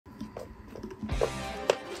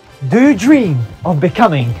Do you dream of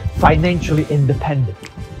becoming financially independent,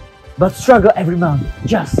 but struggle every month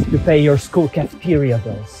just to pay your school cafeteria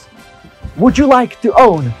bills? Would you like to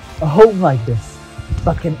own a home like this,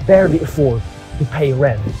 but can barely afford to pay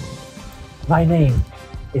rent? My name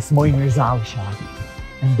is Moimir Zalishak,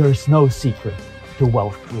 and there's no secret to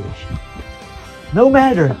wealth creation. No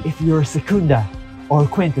matter if you're a Secunda or a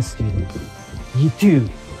Quinta student, you too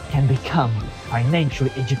can become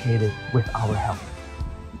financially educated with our help.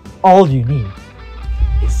 All you need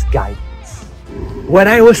is guidance. When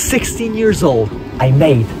I was 16 years old, I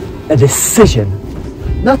made a decision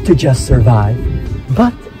not to just survive,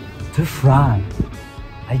 but to thrive.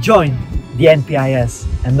 I joined the NPIS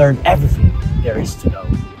and learned everything there is to know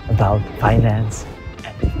about finance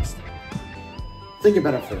and investing. Think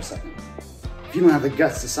about it for a second. If you don't have the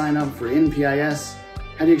guts to sign up for NPIS,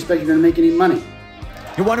 how do you expect you're going to make any money?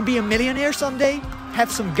 You want to be a millionaire someday? Have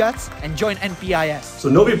some guts and join NPIS. So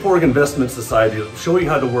Nový PORG Investment Society will show you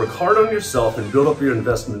how to work hard on yourself and build up your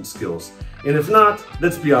investment skills. And if not,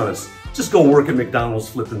 let's be honest, just go work at McDonald's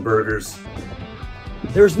flipping burgers.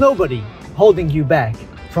 There's nobody holding you back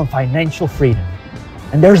from financial freedom.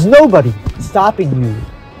 And there's nobody stopping you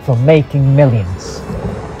from making millions.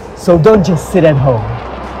 So don't just sit at home,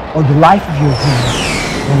 or the life of your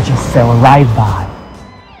dreams will just sail right by.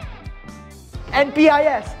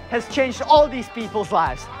 NPIS has changed all these people's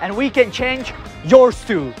lives, and we can change yours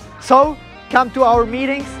too. So come to our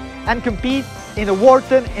meetings and compete in the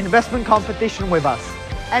Wharton investment competition with us.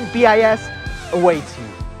 NPIS awaits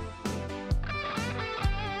you.